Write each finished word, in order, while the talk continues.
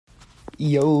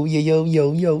Yo, yo, yo,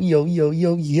 yo, yo, yo, yo,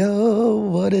 yo, yo,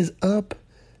 what is up,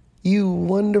 you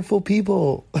wonderful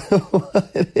people?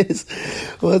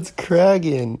 What's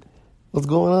cracking? What's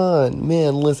going on?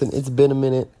 Man, listen, it's been a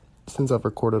minute since I've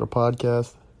recorded a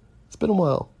podcast. It's been a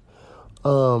while.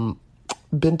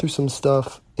 Been through some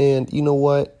stuff, and you know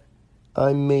what?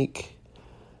 I make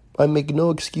no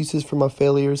excuses for my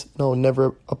failures. No,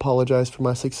 never apologize for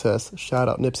my success. Shout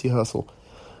out Nipsey Hussle.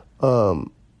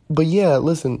 But yeah,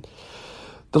 listen,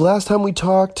 the last time we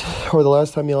talked, or the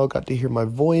last time y'all got to hear my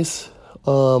voice,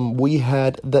 we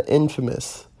had the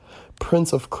infamous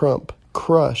Prince of Crump,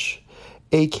 Crush,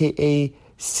 aka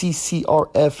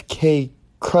CCRFK,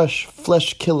 Crush,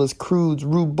 Flesh Killers, Crudes,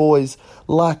 Rude Boys,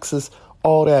 Laxus,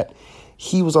 all that.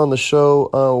 He was on the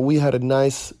show. We had a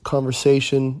nice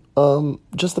conversation,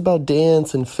 just about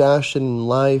dance and fashion and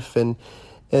life, and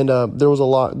there was a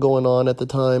lot going on at the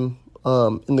time,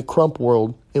 in the Crump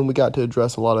world, and we got to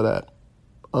address a lot of that.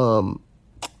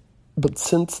 But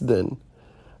since then,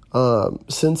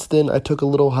 I took a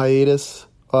little hiatus.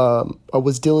 I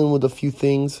was dealing with a few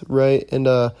things, right? And,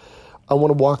 I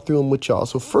want to walk through them with y'all.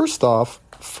 So first off,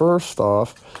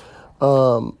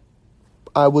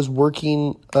 I was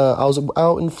working, I was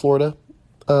out in Florida,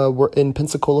 in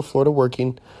Pensacola, Florida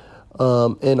working,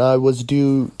 and I was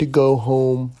due to go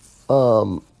home,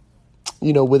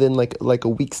 within like a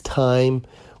week's time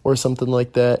or something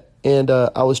like that. And,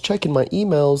 I was checking my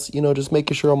emails, just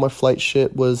making sure all my flight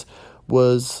shit was,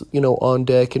 on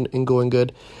deck and going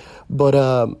good.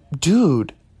 But,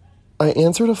 dude, I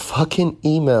answered a fucking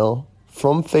email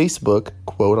from Facebook,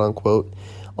 quote unquote,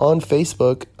 on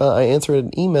Facebook. I answered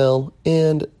an email,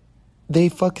 and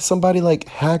somebody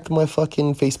hacked my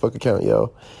fucking Facebook account,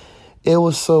 yo. It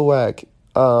was so whack.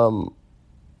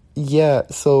 Yeah,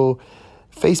 so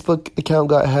Facebook account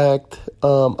got hacked.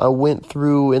 I went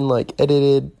through and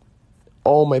edited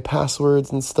all my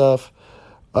passwords and stuff.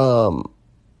 But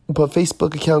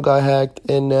Facebook account got hacked,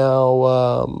 and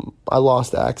now I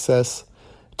lost access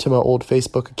to my old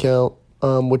Facebook account,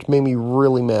 which made me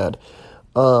really mad.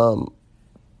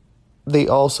 They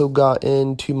also got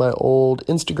into my old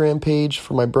Instagram page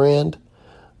for my brand.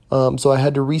 So I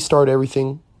had to restart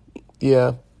everything.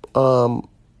 Yeah. I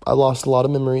lost a lot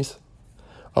of memories.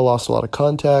 I lost a lot of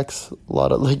contacts, a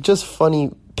lot of just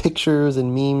funny pictures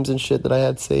and memes and shit that I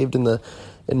had saved in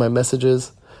my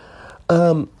messages.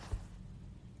 Above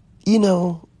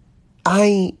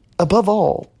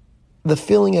all, the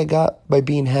feeling I got by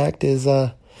being hacked is,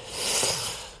 I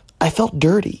felt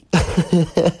dirty.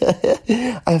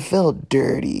 I felt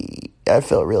dirty. I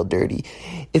felt real dirty.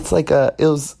 It's it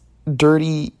was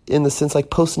dirty in the sense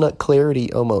post-nut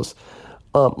clarity almost.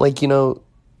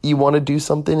 You want to do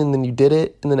something and then you did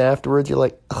it, and then afterwards you're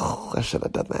like, oh, I should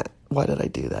have done that. Why did I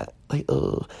do that?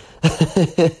 Oh.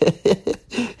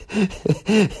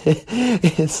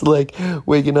 It's like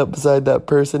waking up beside that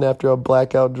person after a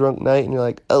blackout drunk night, and you're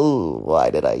like, oh,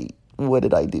 what did I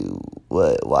do?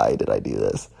 Why did I do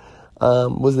this?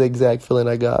 Was the exact feeling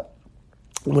I got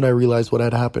when I realized what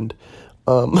had happened.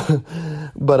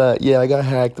 But I got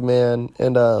hacked, man.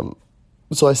 And,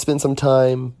 so I spent some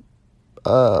time,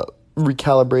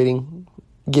 recalibrating,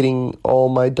 getting all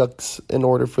my ducks in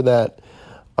order for that.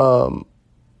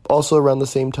 Also around the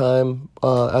same time,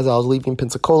 as I was leaving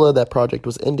Pensacola, that project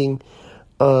was ending.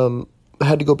 I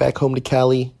had to go back home to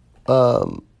Cali.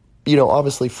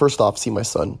 Obviously, first off, see my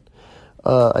son.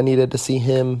 I needed to see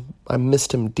him. I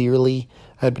missed him dearly.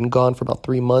 I had been gone for about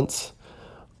 3 months.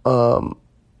 And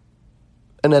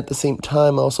at the same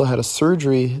time, I also had a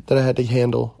surgery that I had to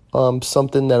handle.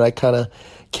 Something that I kind of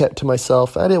kept to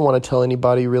myself. I didn't want to tell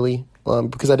anybody really,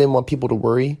 because I didn't want people to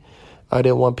worry. I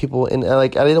didn't want people, I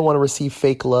didn't want to receive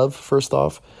fake love, first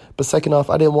off. But second off,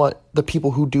 I didn't want the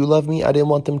people who do love me, I didn't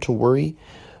want them to worry.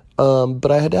 But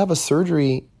I had to have a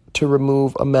surgery to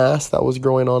remove a mass that was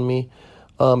growing on me.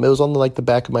 It was on the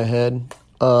back of my head.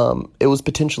 It was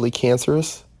potentially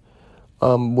cancerous,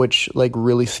 which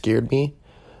really scared me.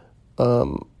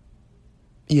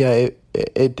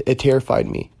 It terrified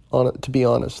me, to be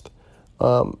honest.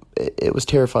 It was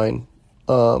terrifying.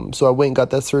 So I went and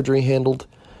got that surgery handled.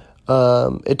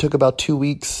 It took about 2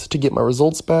 weeks to get my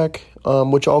results back,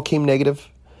 which all came negative.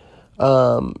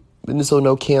 And so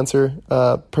no cancer,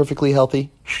 perfectly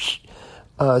healthy.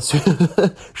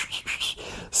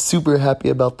 Super happy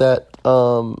about that.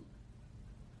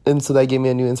 And so that gave me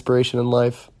a new inspiration in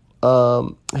life.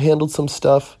 Handled some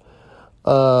stuff.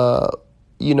 As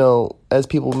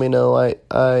people may know,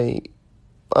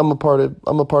 I'm a part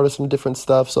of some different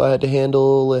stuff. So I had to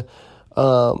handle,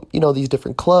 these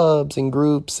different clubs and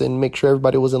groups and make sure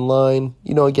everybody was in line.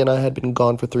 Again, I had been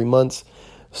gone for 3 months.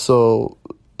 So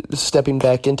stepping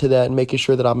back into that and making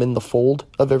sure that I'm in the fold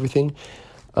of everything,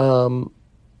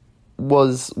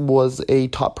 was a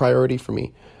top priority for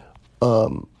me.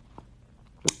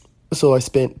 So I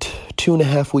spent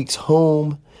 2.5 weeks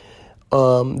home,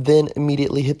 then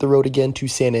immediately hit the road again to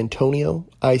San Antonio.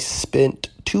 I spent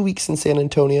 2 weeks in San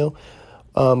Antonio,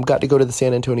 got to go to the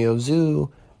San Antonio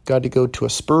Zoo, got to go to a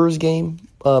Spurs game.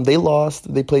 They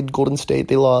lost. They played Golden State.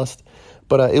 They lost.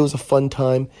 But it was a fun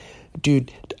time.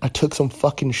 Dude, I took some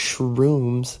fucking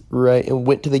shrooms, right, and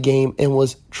went to the game and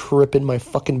was tripping my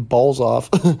fucking balls off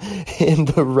in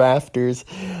the rafters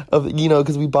of,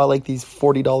 because we bought like these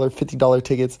 $40, $50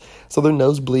 tickets, so they're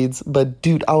nosebleeds. But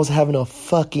dude, I was having a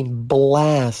fucking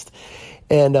blast,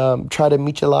 and tried a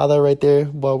michelada right there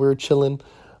while we were chilling.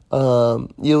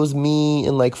 It was me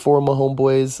and like 4 of my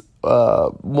homeboys.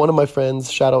 One of my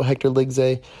friends, shout out Hector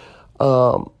Ligze,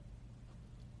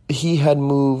 he had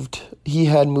moved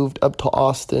up to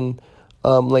Austin,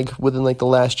 like within like the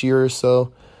last year or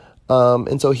so.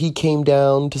 And so he came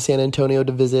down to San Antonio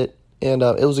to visit, and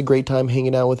it was a great time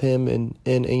hanging out with him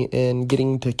and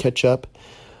getting to catch up.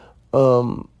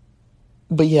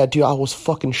 But yeah, dude, I was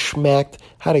fucking schmacked.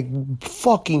 Had a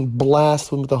fucking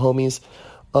blast with the homies.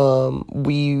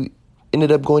 We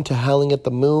ended up going to Howling at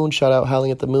the Moon. Shout out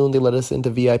Howling at the Moon. They let us into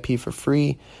VIP for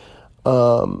free.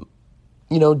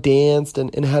 Danced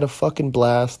and had a fucking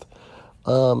blast.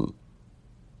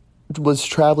 Was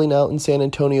traveling out in San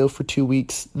Antonio for 2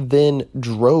 weeks, then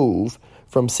drove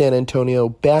from San Antonio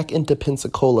back into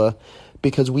Pensacola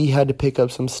because we had to pick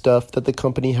up some stuff that the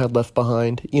company had left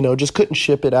behind. Just couldn't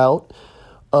ship it out.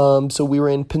 So we were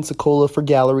in Pensacola for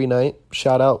gallery night.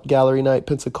 Shout out gallery night,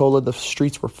 Pensacola. The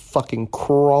streets were fucking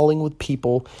crawling with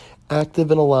people,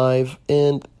 active and alive,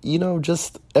 and,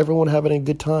 just everyone having a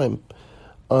good time.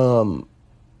 And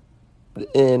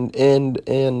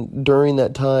during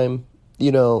that time,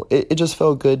 it just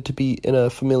felt good to be in a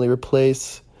familiar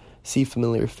place, see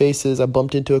familiar faces. I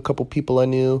bumped into a couple people I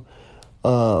knew.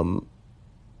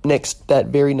 That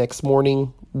very next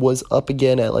morning, was up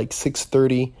again at like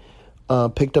 6:30,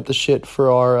 picked up the shit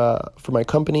for my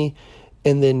company,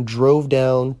 and then drove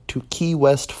down to Key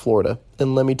West, Florida.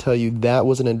 And let me tell you, that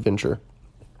was an adventure.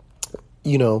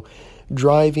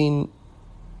 Driving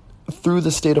through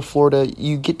the state of Florida,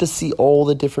 you get to see all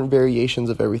the different variations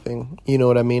of everything. You know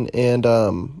what I mean? And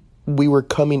we were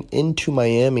coming into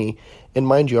Miami, and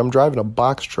mind you, I'm driving a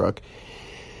box truck.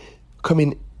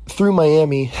 Coming through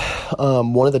Miami,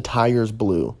 one of the tires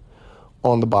blew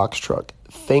on the box truck.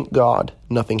 Thank God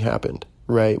nothing happened,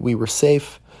 right? We were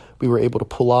safe. We were able to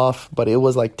pull off, but it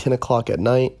was like 10 o'clock at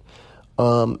night.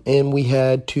 And we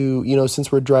had to,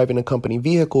 since we're driving a company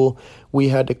vehicle, we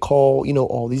had to call,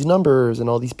 all these numbers and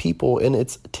all these people, and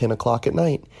it's 10 o'clock at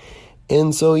night.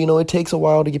 And so, it takes a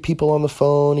while to get people on the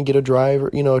phone and get a driver,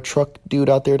 a truck dude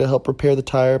out there to help repair the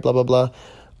tire, blah, blah, blah.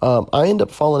 I end up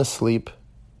falling asleep.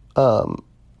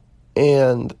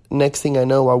 And next thing I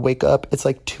know, I wake up, it's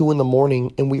like 2 a.m,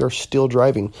 and we are still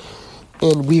driving.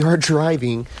 And we are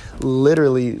driving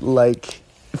literally like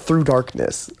through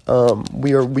darkness.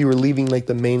 We were leaving like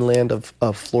the mainland of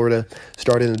Florida,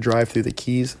 starting to drive through the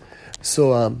Keys.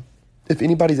 So if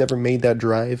anybody's ever made that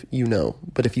drive,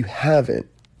 but if you haven't,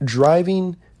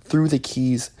 driving through the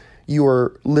Keys, you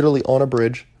are literally on a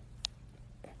bridge.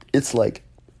 It's like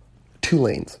 2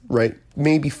 lanes, right?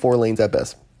 Maybe 4 lanes at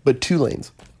best, but 2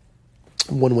 lanes,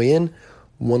 1 way in,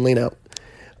 1 lane out.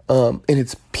 And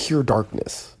it's pure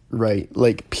darkness, right?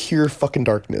 Like pure fucking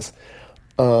darkness.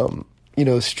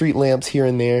 Street lamps here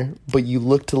and there, but you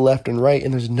look to the left and right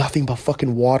and there's nothing but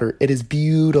fucking water. It is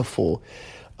beautiful.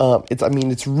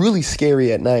 It's really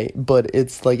scary at night, but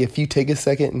it's like, if you take a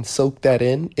second and soak that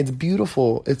in, it's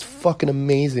beautiful. It's fucking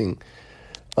amazing.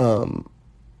 So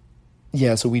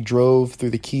we drove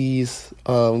through the Keys,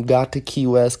 got to Key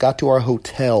West, got to our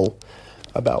hotel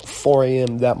about 4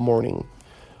 a.m. that morning,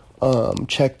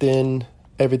 checked in,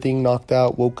 everything knocked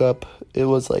out, woke up. It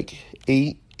was like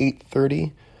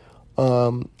 8:30.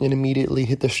 And immediately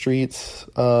hit the streets.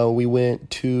 We went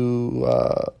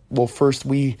to, first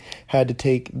we had to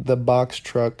take the box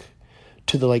truck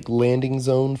to the like landing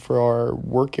zone for our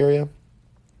work area.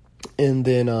 And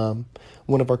then,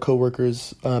 one of our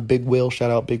coworkers, Big Will, shout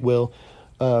out Big Will.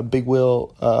 Big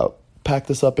Will,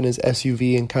 packed us up in his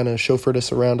SUV and kind of chauffeured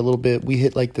us around a little bit. We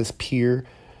hit like this pier.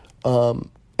 And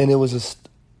it was just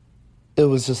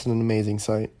an amazing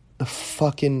sight. A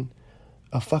fucking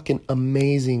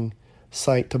amazing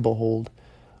sight to behold.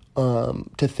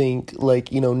 To think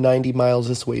like, 90 miles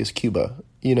this way is Cuba,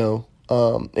 and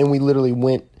we literally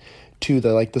went to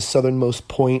the southernmost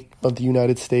point of the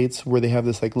United States where they have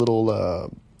this like little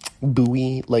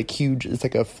buoy, like huge. It's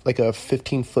like a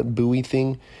 15-foot buoy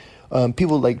thing.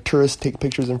 People like tourists take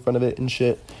pictures in front of it and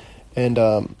shit, and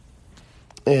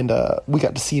we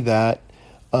got to see that.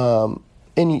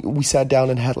 And we sat down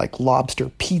and had like lobster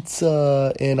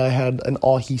pizza, and I had an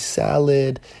ahi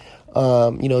salad.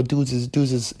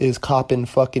 Dudes is copping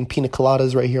fucking pina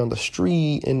coladas right here on the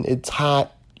street, and it's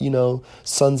hot.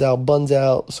 Sun's out, buns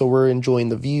out, so we're enjoying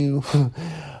the view.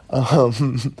 But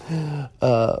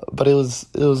it was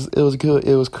good.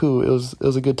 It was cool. It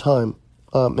was a good time.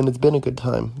 And it's been a good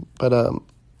time. But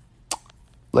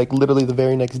like literally the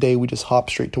very next day, we just hopped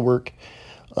straight to work.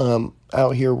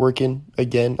 Out here working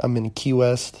again. I'm in Key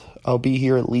West. I'll be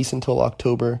here at least until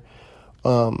October.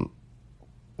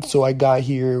 So I got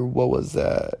here. What was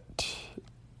that?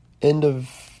 End of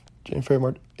January,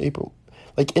 March, April.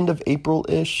 Like end of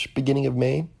April-ish, beginning of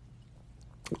May.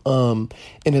 And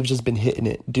have just been hitting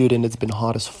it, dude, and it's been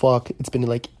hot as fuck. It's been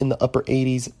like in the upper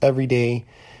 80s every day.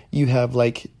 You have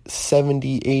like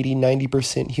 70, 80,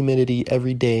 90% humidity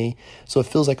every day. So it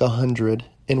feels like 100,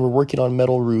 and we're working on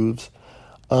metal roofs.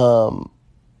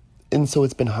 And so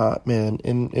it's been hot, man.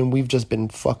 And we've just been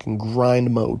fucking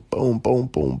grind mode. Boom, boom,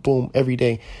 boom, boom, every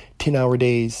day. 10-hour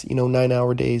days,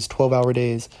 9-hour days, 12-hour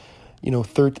days,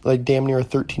 like damn near a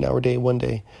 13-hour day one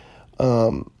day.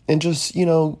 And just,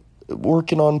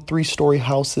 working on 3-story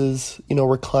houses.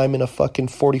 We're climbing a fucking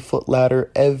 40-foot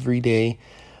ladder every day.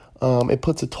 It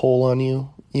puts a toll on you.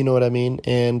 You know what I mean?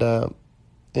 And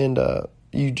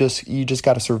you just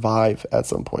got to survive at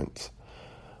some points.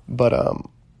 But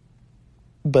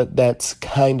that's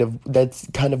kind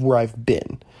of where I've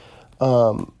been.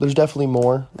 There's definitely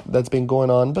more that's been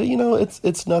going on, but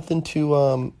it's nothing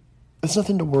to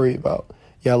worry about.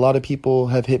 Yeah, a lot of people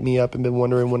have hit me up and been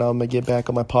wondering when I'm gonna get back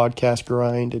on my podcast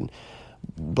grind and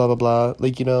blah blah blah.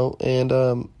 And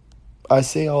I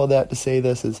say all that to say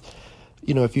this is,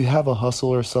 if you have a hustle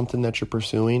or something that you're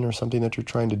pursuing or something that you're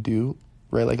trying to do,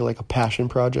 right, like a passion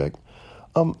project,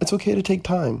 it's okay to take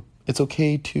time. It's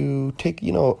okay to take,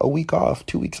 a week off,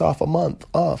 2 weeks off, a month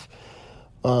off.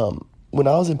 When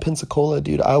I was in Pensacola,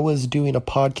 dude, I was doing a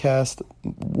podcast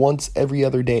once every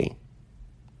other day,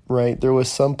 right? There was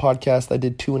some podcasts I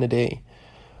did 2 in a day.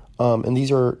 And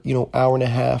these are, hour and a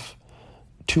half,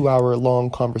 2-hour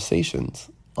long conversations.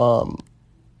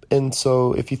 And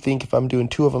so if you think if I'm doing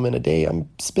 2 of them in a day, I'm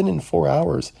spending 4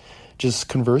 hours just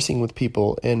conversing with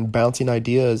people and bouncing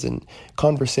ideas and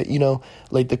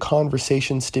like the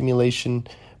conversation stimulation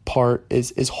part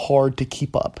is hard to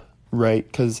keep up, right?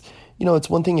 Because, it's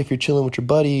one thing if you're chilling with your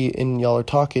buddy and y'all are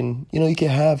talking, you can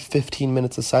have 15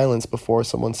 minutes of silence before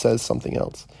someone says something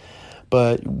else.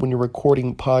 But when you're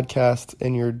recording podcasts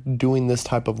and you're doing this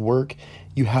type of work,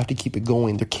 you have to keep it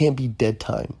going. There can't be dead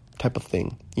time type of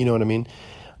thing. You know what I mean?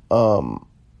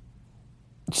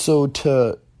 So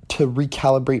to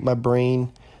recalibrate my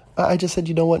brain, I just said,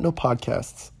 no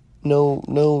podcasts, no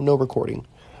recording.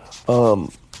 I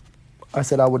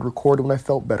said I would record when I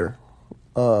felt better.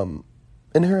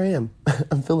 And here I am.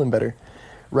 I'm feeling better.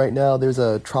 Right now there's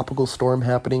a tropical storm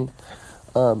happening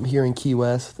here in Key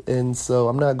West, and so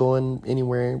I'm not going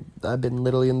anywhere. I've been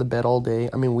literally in the bed all day.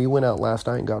 I mean, we went out last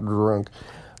night and got drunk,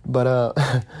 but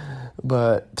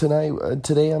but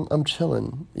today I'm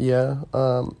chilling. Yeah.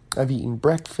 I've eaten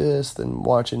breakfast and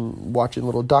watching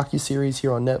little docuseries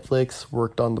here on Netflix,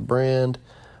 worked on the brand,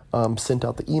 sent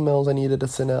out the emails I needed to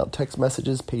send out, text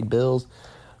messages, paid bills,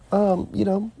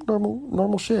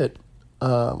 normal shit.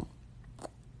 On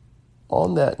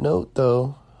that note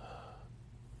though,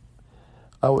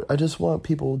 I just want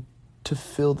people to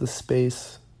fill the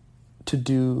space to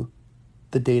do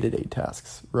the day-to-day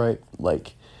tasks, right?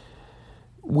 Like,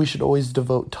 we should always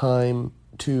devote time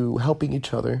to helping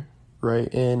each other,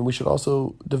 right? And we should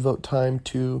also devote time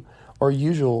to our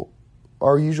usual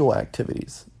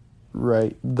activities,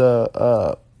 right?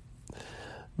 The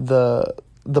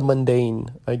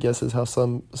mundane, I guess, is how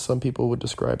some people would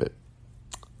describe it.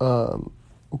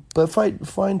 But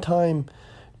find time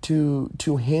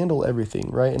to handle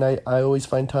everything, right? And I always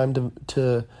find time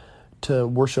to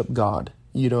worship God.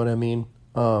 You know what I mean?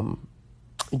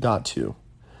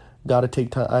 Gotta take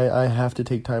time. I have to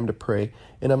take time to pray,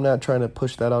 and I'm not trying to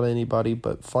push that on anybody,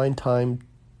 but find time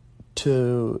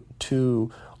to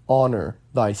honor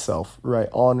thyself, right?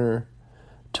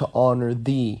 To honor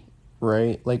thee,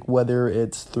 right? Like whether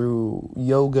it's through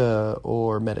yoga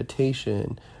or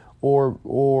meditation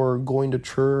or going to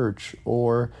church,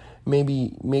 or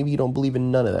maybe you don't believe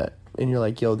in none of that and you're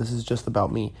like, yo, this is just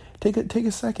about me. Take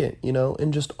a second,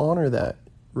 and just honor that,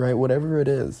 right? Whatever it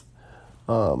is.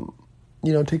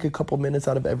 Take a couple minutes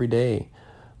out of every day.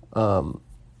 It'll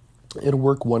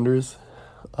work wonders,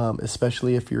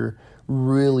 especially if you're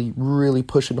really, really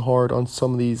pushing hard on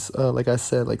some of these, like I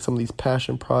said, like some of these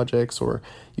passion projects, or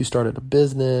you started a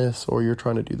business, or you're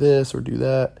trying to do this or do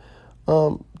that,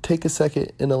 take a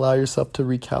second and allow yourself to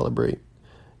recalibrate.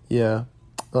 Yeah,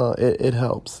 it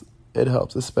helps. It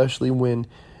helps, especially when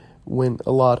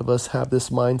a lot of us have this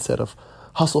mindset of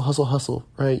hustle, hustle, hustle,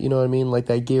 right? You know what I mean? Like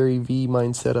that Gary V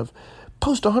mindset of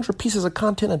post 100 pieces of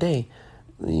content a day.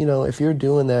 If you're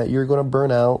doing that, you're going to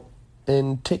burn out,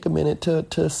 and take a minute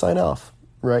to sign off,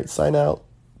 right? Sign out,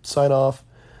 sign off,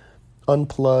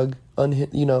 unplug,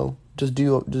 unhit, just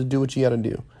do what you got to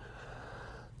do.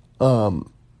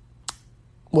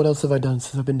 What else have I done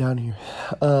since I've been down here?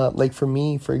 Like for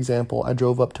me, for example, I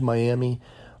drove up to Miami,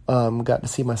 got to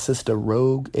see my sister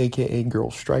Rogue, aka Girl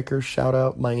Striker. Shout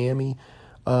out Miami.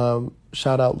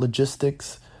 Shout out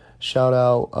Logistics. Shout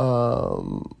out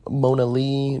Mona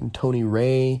Lee and Tony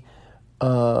Ray.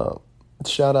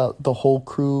 Shout out the whole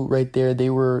crew right there. They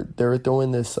were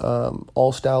throwing this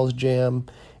All Styles Jam,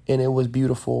 and it was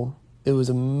beautiful. It was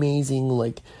amazing.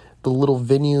 Like the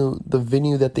venue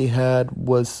that they had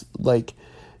was like,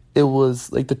 it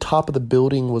was like the top of the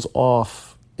building was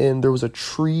off, and there was a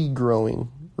tree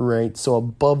growing, right? So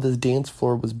above this dance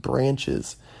floor was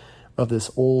branches of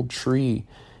this old tree,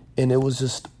 and it was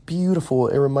just beautiful.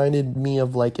 It reminded me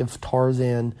of like if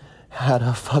Tarzan had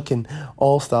a fucking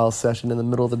all-style session in the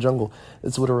middle of the jungle.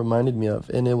 It's what it reminded me of,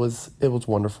 and it was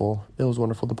wonderful. It was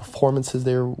wonderful. The performances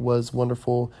there was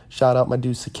wonderful. Shout out my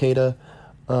dude Cicada.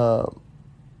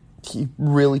 He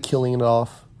really killing it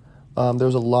off. There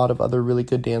was a lot of other really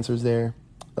good dancers there.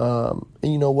 And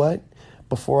you know what?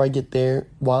 Before I get there,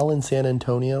 while in San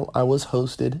Antonio, I was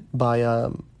hosted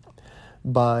by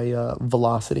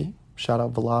Velocity. Shout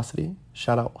out Velocity.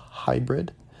 Shout out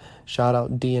Hybrid. Shout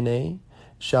out DNA.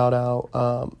 Shout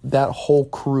out that whole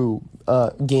crew,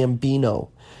 Gambino.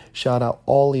 Shout out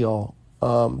all y'all.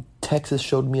 Texas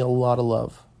showed me a lot of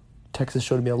love.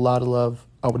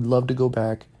 I would love to go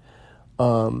back.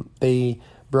 They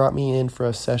brought me in for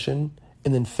a session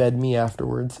and then fed me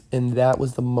afterwards, and that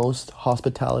was the most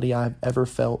hospitality I've ever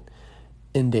felt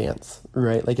in dance,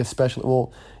 right? Like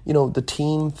especially, the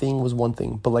team thing was one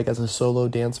thing, but like as a solo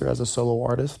dancer, as a solo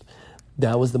artist,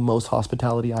 that was the most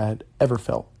hospitality I had ever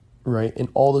felt. Right. And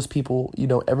all those people,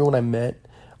 everyone I met,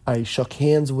 I shook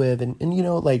hands with, and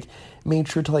like made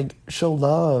sure to like show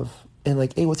love, and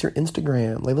like, hey, what's your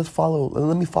Instagram? Like,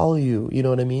 let me follow you. You know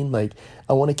what I mean? Like,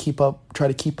 I want to try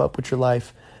to keep up with your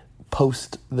life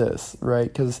post this, right?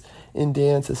 Because in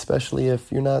dance, especially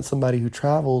if you're not somebody who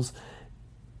travels,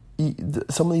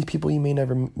 some of these people you may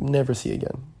never see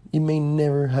again. You may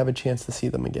never have a chance to see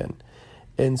them again.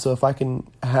 And so if I can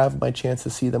have my chance to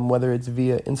see them, whether it's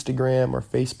via Instagram or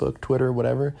Facebook, Twitter,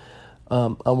 whatever,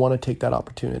 I want to take that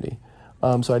opportunity.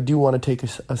 So I do want to take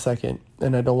a second,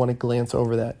 and I don't want to glance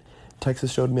over that.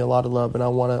 Texas showed me a lot of love, and I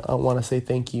want to say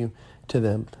thank you to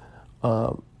them.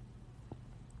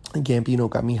 Gambino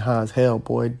got me high as hell,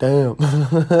 boy. Damn.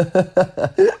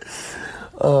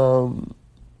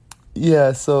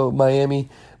 Yeah, so Miami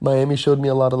showed me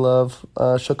a lot of love,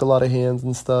 shook a lot of hands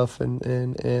and stuff, and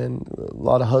a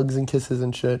lot of hugs and kisses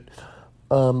and shit.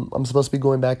 I'm supposed to be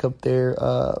going back up there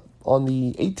on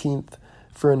the 18th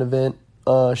for an event.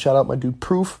 Shout out my dude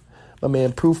Proof, my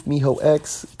man Proof, Miho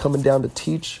X, coming down to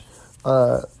teach.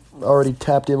 Already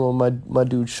tapped in on my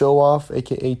dude Show Off,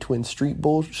 aka Twin Street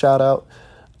Bull. Shout out.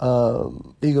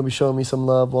 He's gonna be showing me some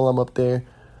love while I'm up there.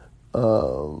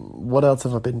 What else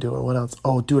have I been doing? What else?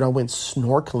 Oh, dude, I went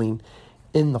snorkeling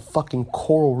in the fucking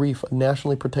coral reef, a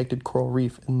nationally protected coral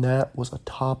reef, and that was a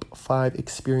top 5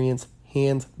 experience,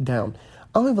 hands down.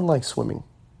 I don't even like swimming,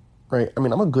 right? I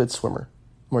mean, I'm a good swimmer.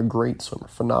 I'm a great swimmer,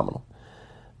 phenomenal.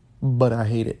 But I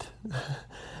hate it.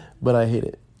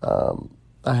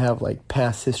 I have like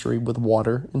past history with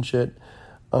water and shit,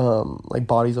 like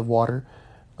bodies of water.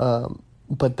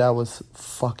 But that was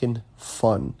fucking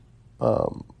fun.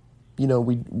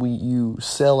 You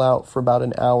sail out for about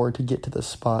an hour to get to the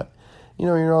spot.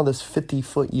 You're on this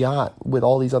 50-foot yacht with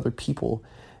all these other people,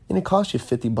 and it costs you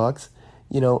 $50.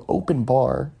 Open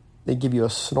bar. They give you a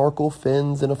snorkel,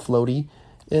 fins, and a floaty.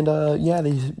 And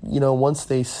once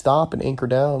they stop and anchor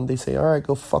down, they say, all right,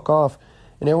 go fuck off.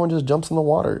 And everyone just jumps in the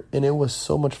water, and it was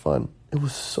so much fun. You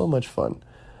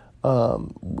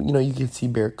could see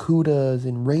barracudas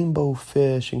and rainbow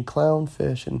fish and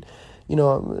clownfish, and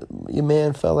your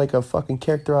man felt like a fucking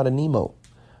character out of Nemo,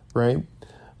 right?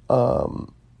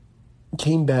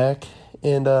 Came back,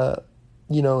 and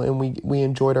and we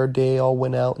enjoyed our day, all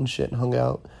went out and shit and hung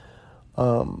out.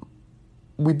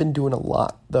 We've been doing a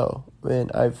lot though,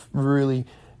 and I've really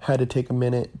had to take a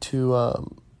minute to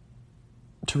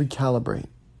recalibrate.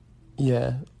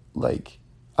 Yeah, like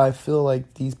I feel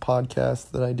like these podcasts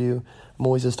that I do, I'm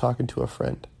always just talking to a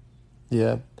friend.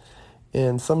 Yeah.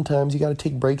 And sometimes you got to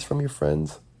take breaks from your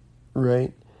friends,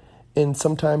 right? And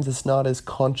sometimes it's not as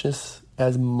conscious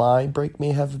as my break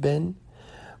may have been.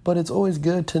 But it's always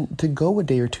good to go a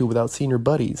day or two without seeing your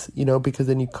buddies, because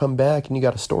then you come back and you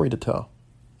got a story to tell,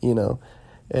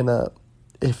 And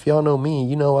if y'all know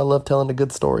me, I love telling a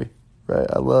good story, right?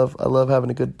 I love having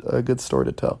a good story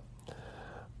to tell.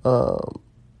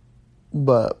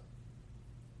 But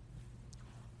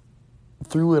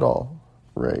through it all,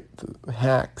 right? The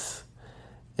hacks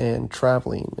and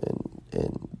traveling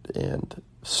and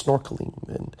snorkeling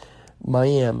and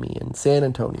Miami and San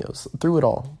Antonio's, through it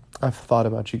all, I've thought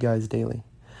about you guys daily.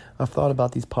 I've thought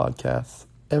about these podcasts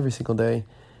every single day.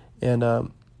 And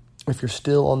if you're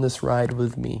still on this ride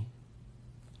with me,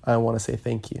 I want to say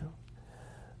thank you.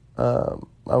 I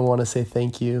want to say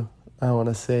thank you. I want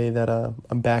to say that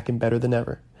I'm back and better than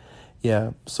ever.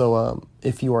 Yeah, so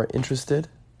if you are interested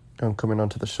in coming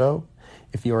onto the show,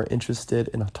 if you are interested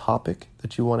in a topic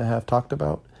that you want to have talked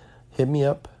about, hit me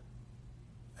up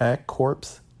at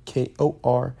Korpsx,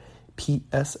 KORPSX,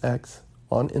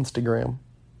 on Instagram,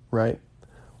 right?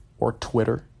 Or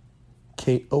Twitter,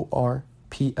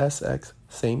 KORPSX,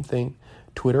 same thing.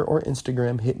 Twitter or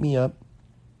Instagram, hit me up.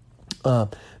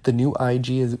 The new IG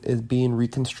is being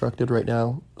reconstructed right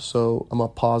now, so I'm gonna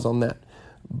pause on that.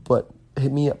 But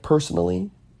hit me up personally,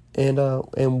 and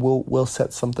we'll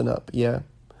set something up. Yeah.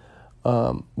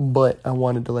 But I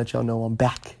wanted to let y'all know I'm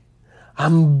back.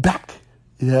 I'm back.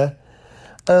 Yeah.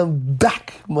 I'm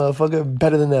back, motherfucker,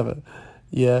 better than ever.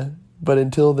 Yeah. But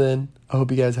until then, I hope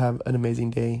you guys have an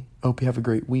amazing day. I hope you have a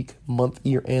great week, month,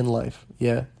 year, and life.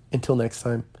 Yeah. Until next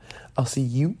time, I'll see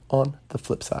you on the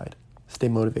flip side. Stay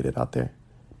motivated out there.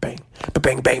 Bang.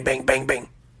 Bang, bang, bang, bang, bang.